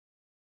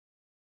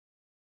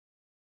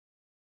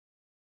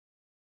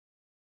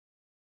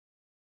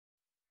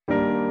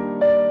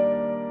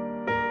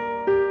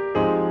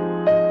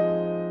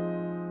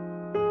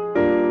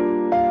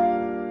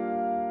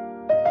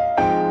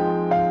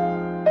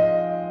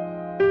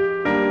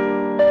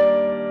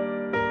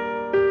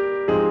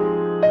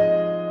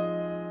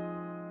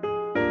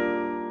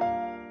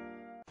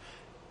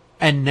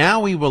And now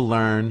we will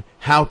learn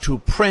how to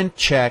print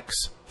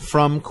checks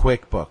from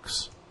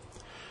QuickBooks.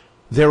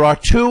 There are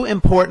two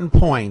important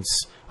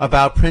points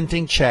about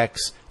printing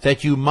checks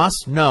that you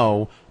must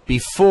know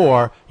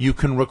before you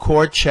can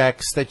record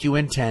checks that you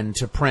intend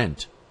to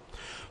print.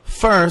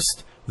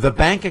 First, the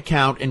bank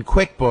account in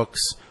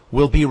QuickBooks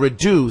will be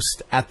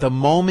reduced at the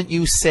moment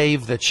you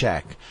save the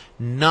check,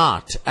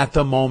 not at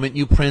the moment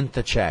you print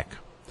the check.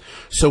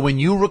 So when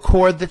you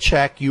record the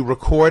check, you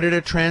recorded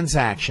a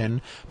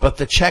transaction, but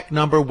the check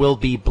number will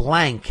be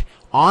blank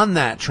on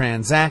that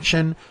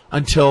transaction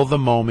until the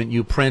moment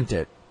you print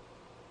it.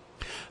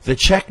 The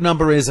check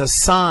number is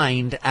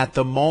assigned at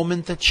the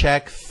moment the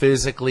check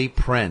physically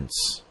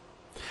prints.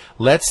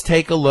 Let's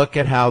take a look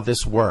at how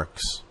this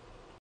works.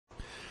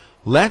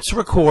 Let's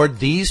record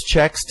these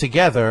checks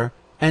together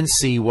and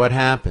see what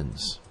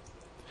happens.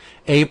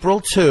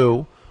 April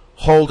 2,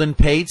 Holden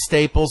paid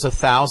Staples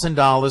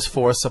 $1,000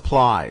 for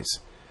supplies.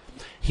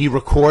 He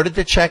recorded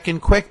the check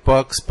in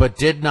QuickBooks but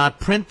did not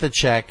print the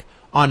check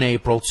on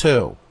April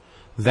 2.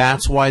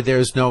 That's why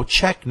there's no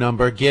check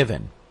number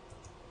given.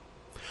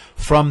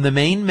 From the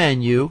main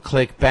menu,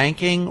 click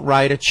Banking,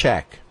 write a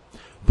check.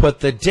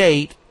 Put the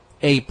date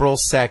April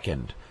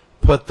 2nd.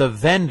 Put the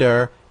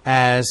vendor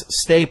as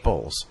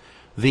Staples.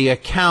 The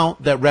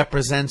account that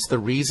represents the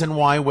reason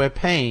why we're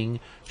paying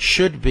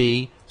should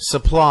be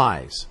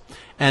supplies,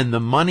 and the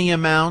money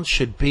amount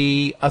should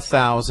be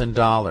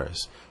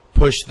 $1,000.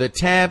 Push the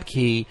Tab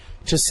key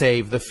to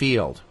save the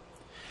field.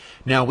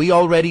 Now, we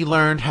already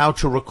learned how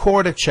to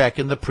record a check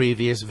in the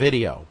previous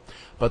video,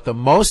 but the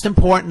most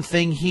important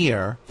thing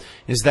here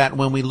is that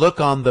when we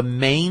look on the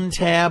main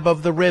tab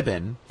of the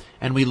ribbon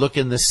and we look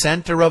in the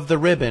center of the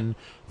ribbon,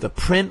 the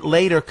Print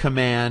Later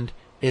command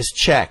is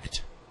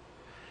checked.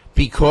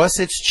 Because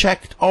it's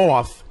checked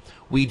off,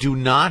 we do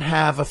not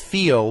have a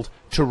field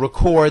to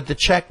record the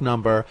check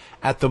number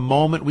at the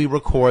moment we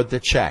record the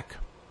check.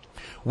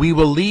 We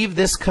will leave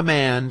this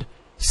command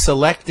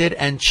selected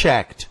and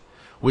checked,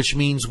 which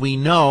means we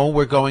know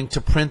we're going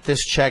to print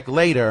this check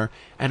later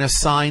and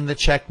assign the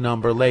check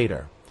number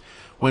later.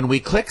 When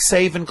we click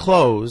Save and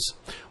Close,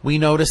 we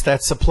notice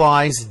that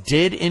supplies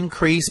did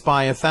increase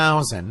by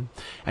 1,000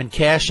 and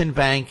cash and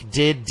bank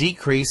did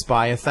decrease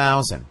by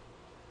 1,000.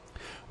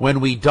 When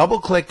we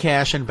double-click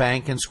Cash and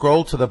Bank and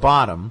scroll to the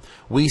bottom,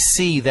 we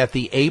see that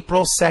the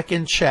April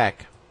 2nd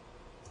check,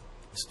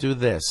 let's do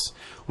this,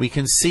 we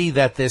can see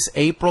that this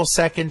April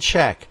 2nd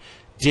check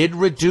did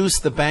reduce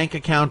the bank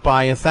account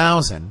by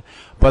 1,000,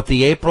 but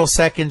the April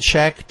 2nd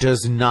check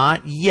does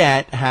not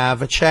yet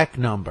have a check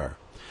number.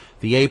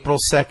 The April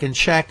 2nd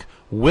check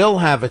will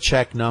have a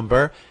check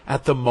number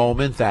at the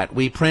moment that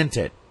we print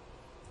it.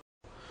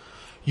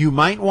 You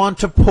might want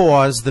to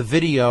pause the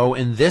video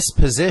in this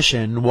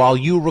position while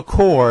you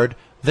record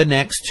the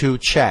next two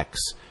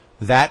checks.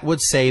 That would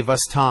save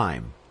us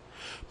time.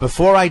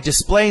 Before I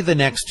display the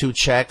next two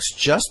checks,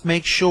 just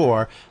make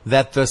sure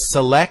that the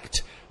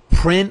Select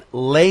Print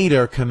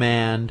Later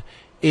command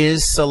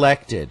is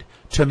selected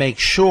to make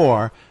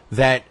sure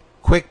that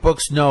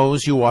QuickBooks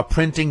knows you are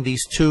printing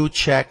these two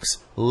checks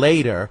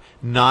later,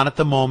 not at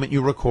the moment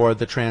you record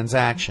the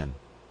transaction.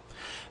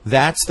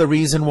 That's the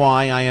reason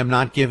why I am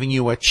not giving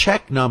you a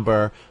check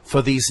number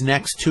for these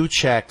next two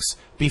checks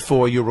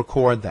before you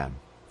record them.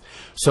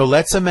 So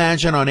let's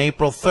imagine on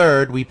April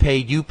 3rd we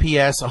paid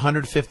UPS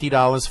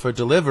 $150 for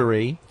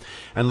delivery,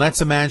 and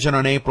let's imagine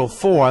on April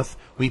 4th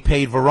we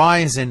paid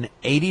Verizon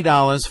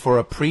 $80 for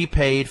a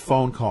prepaid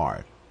phone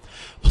card.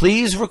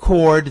 Please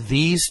record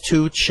these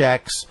two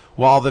checks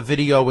while the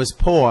video is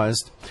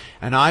paused,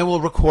 and I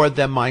will record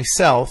them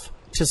myself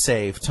to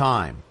save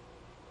time.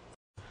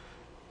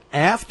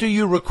 After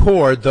you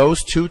record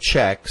those two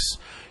checks,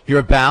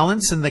 your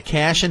balance in the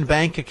cash and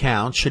bank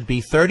account should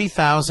be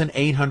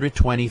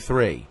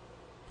 $30,823.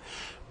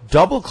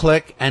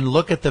 Double-click and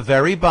look at the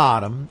very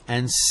bottom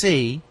and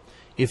see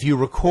if you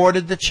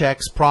recorded the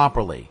checks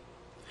properly.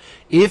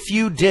 If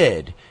you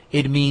did,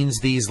 it means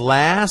these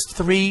last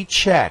three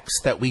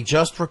checks that we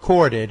just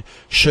recorded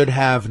should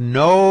have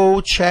no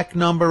check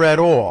number at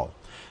all.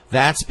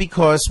 That's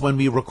because when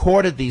we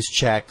recorded these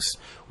checks,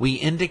 we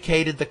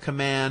indicated the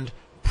command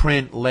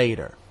Print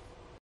Later.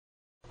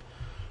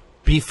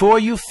 Before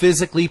you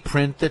physically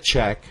print the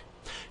check,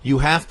 you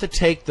have to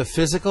take the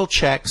physical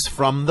checks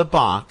from the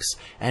box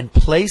and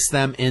place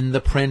them in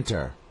the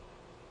printer.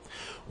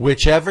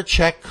 Whichever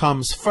check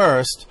comes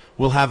first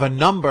will have a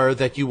number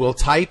that you will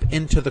type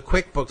into the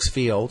QuickBooks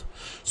field,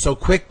 so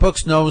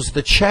QuickBooks knows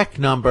the check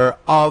number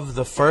of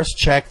the first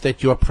check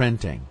that you're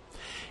printing.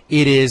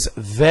 It is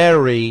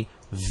very,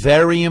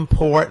 very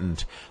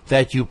important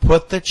that you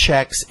put the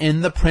checks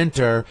in the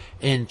printer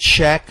in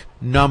check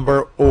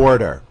number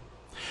order.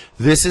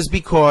 This is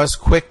because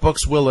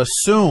QuickBooks will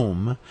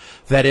assume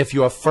that if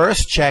your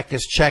first check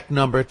is check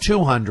number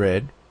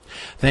 200,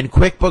 then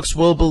QuickBooks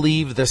will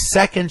believe the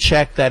second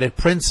check that it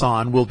prints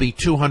on will be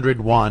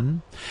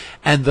 201,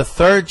 and the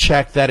third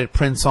check that it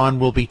prints on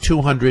will be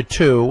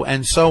 202,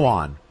 and so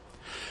on.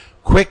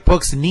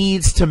 QuickBooks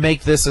needs to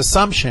make this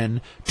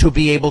assumption to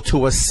be able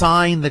to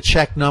assign the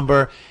check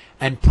number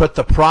and put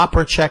the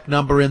proper check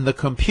number in the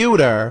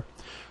computer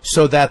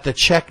so that the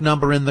check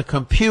number in the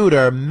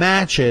computer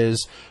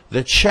matches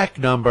the check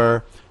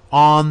number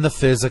on the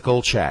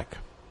physical check.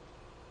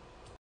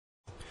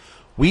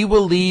 We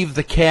will leave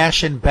the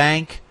cash and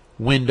bank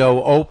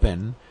window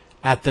open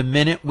at the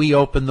minute we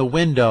open the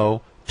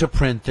window to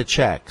print the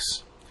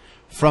checks.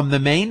 From the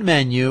main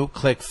menu,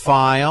 click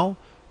File,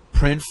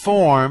 Print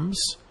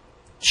Forms,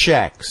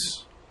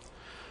 Checks.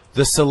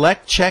 The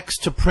Select Checks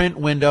to Print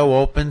window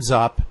opens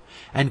up,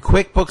 and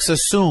QuickBooks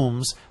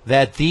assumes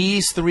that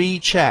these three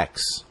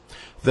checks,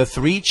 the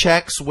three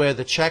checks where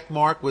the check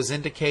mark was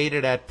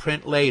indicated at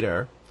Print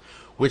Later,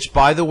 which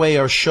by the way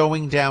are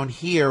showing down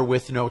here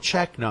with no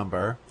check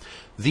number,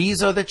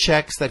 these are the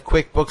checks that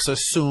QuickBooks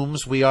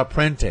assumes we are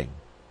printing.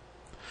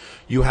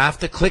 You have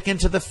to click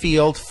into the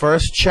field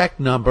First Check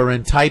Number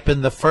and type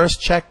in the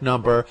first check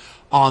number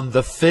on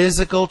the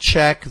physical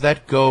check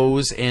that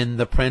goes in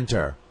the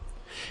printer.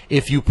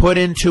 If you put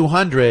in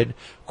 200,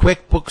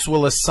 QuickBooks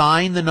will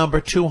assign the number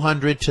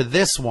 200 to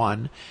this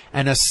one,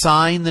 and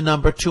assign the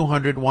number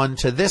 201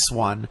 to this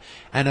one,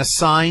 and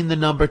assign the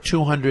number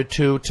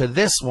 202 to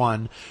this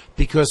one,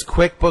 because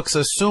QuickBooks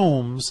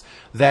assumes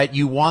that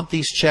you want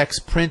these checks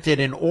printed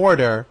in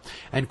order,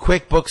 and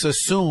QuickBooks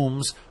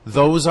assumes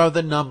those are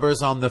the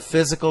numbers on the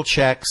physical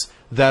checks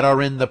that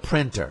are in the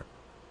printer.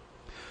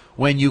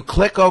 When you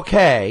click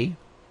OK,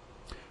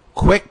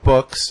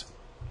 QuickBooks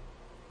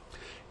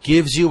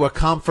gives you a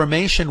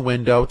confirmation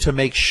window to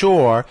make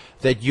sure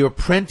that you're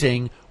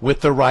printing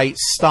with the right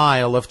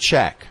style of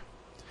check.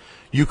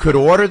 You could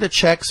order the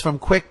checks from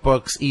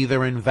QuickBooks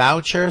either in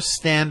voucher,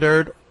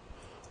 standard,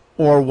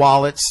 or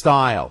wallet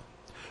style.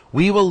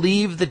 We will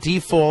leave the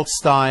default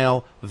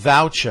style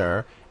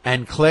voucher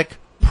and click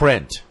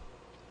Print.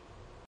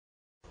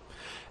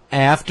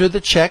 After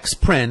the checks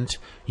print,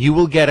 you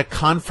will get a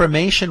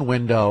confirmation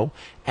window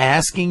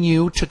asking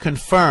you to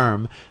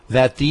confirm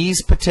that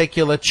these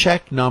particular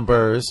check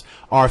numbers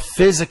are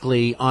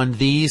physically on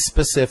these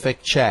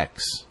specific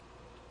checks.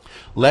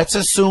 Let's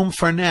assume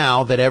for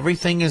now that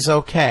everything is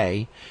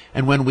okay,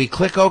 and when we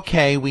click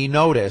OK, we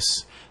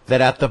notice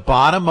that at the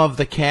bottom of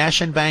the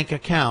cash and bank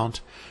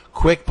account,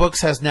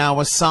 QuickBooks has now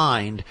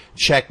assigned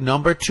check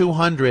number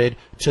 200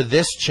 to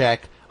this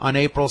check on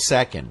April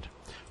 2nd.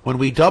 When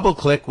we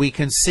double-click, we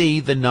can see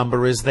the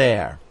number is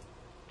there.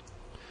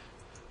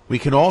 We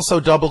can also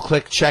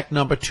double-click check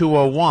number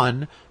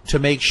 201 to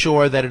make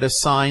sure that it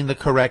assigned the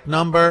correct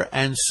number,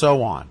 and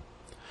so on.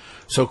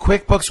 So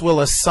QuickBooks will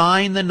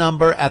assign the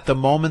number at the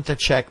moment the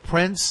check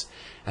prints,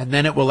 and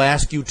then it will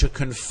ask you to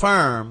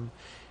confirm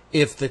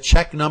if the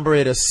check number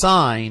it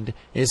assigned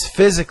is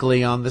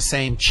physically on the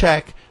same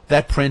check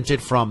that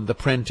printed from the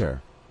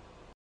printer.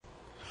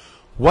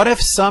 What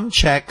if some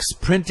checks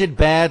printed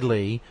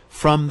badly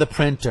from the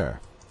printer?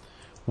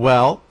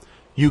 Well,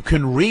 you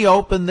can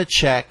reopen the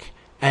check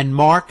and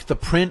mark the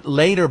Print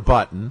Later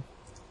button.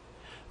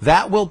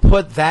 That will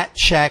put that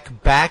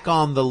check back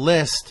on the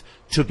list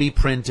to be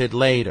printed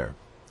later.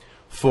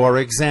 For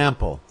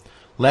example,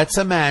 let's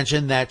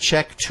imagine that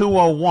check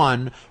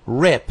 201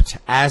 ripped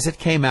as it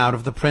came out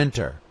of the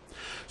printer.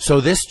 So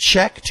this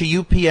check to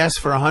UPS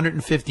for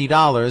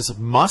 $150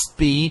 must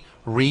be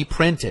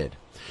reprinted,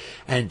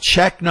 and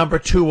check number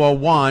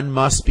 201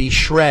 must be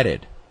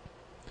shredded.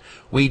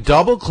 We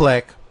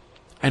double-click,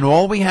 and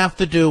all we have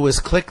to do is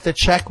click the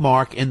check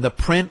mark in the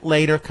Print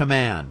Later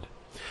command.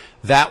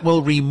 That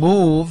will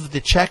remove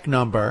the check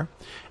number,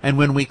 and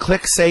when we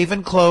click Save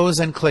and Close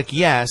and click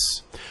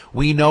Yes,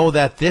 we know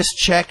that this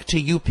check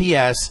to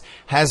UPS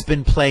has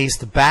been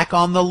placed back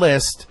on the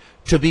list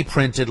to be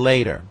printed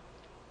later.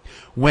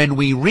 When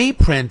we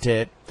reprint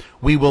it,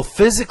 we will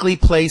physically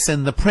place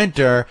in the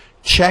printer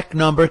check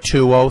number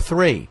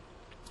 203.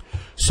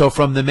 So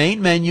from the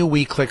main menu,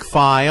 we click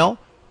File,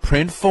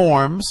 Print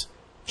Forms,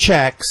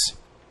 Checks,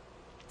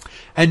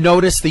 and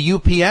notice the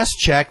UPS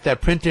check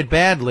that printed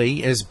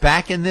badly is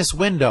back in this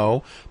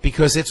window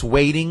because it's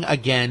waiting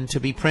again to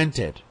be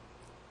printed.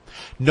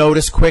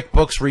 Notice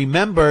QuickBooks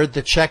remembered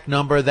the check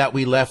number that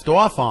we left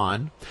off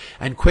on,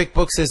 and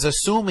QuickBooks is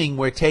assuming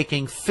we're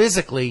taking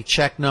physically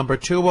check number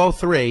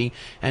 203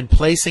 and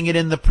placing it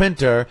in the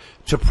printer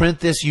to print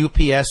this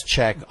UPS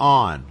check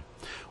on.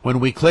 When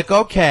we click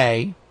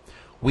OK,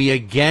 we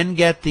again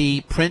get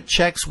the Print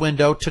Checks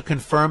window to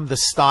confirm the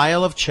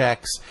style of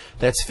checks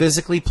that's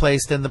physically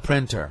placed in the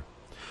printer.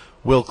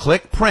 We'll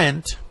click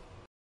Print,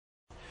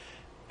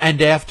 and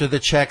after the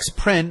checks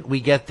print, we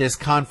get this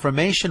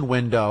confirmation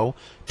window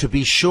to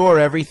be sure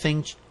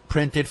everything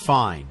printed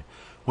fine.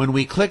 When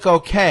we click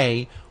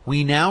OK,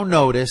 we now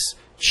notice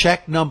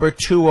check number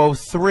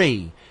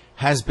 203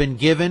 has been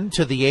given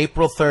to the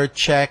April 3rd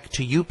check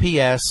to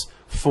UPS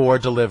for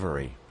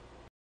delivery.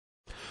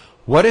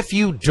 What if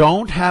you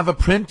don't have a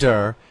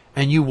printer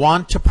and you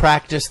want to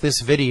practice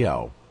this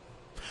video?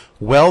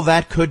 Well,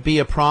 that could be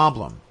a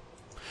problem.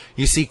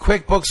 You see,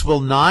 QuickBooks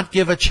will not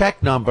give a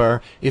check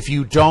number if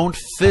you don't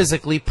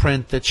physically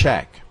print the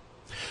check.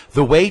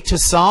 The way to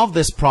solve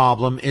this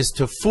problem is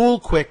to fool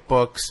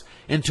QuickBooks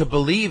into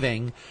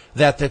believing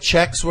that the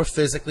checks were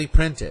physically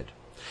printed.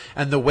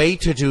 And the way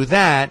to do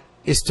that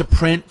is to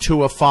print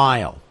to a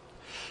file.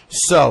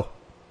 So,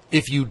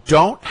 if you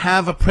don't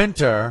have a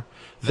printer,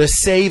 the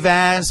Save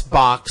As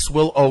box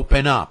will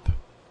open up.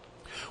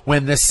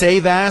 When the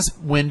Save As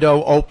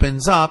window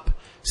opens up,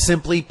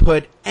 simply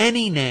put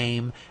any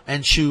name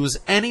and choose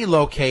any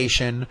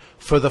location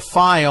for the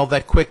file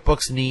that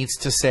QuickBooks needs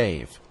to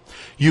save.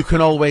 You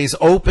can always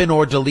open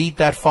or delete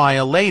that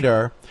file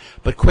later,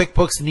 but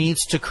QuickBooks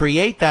needs to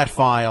create that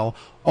file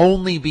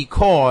only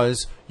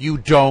because you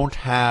don't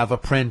have a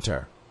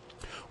printer.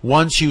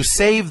 Once you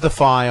save the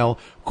file,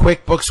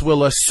 QuickBooks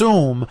will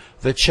assume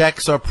the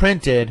checks are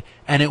printed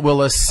and it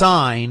will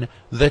assign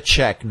the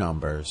check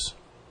numbers.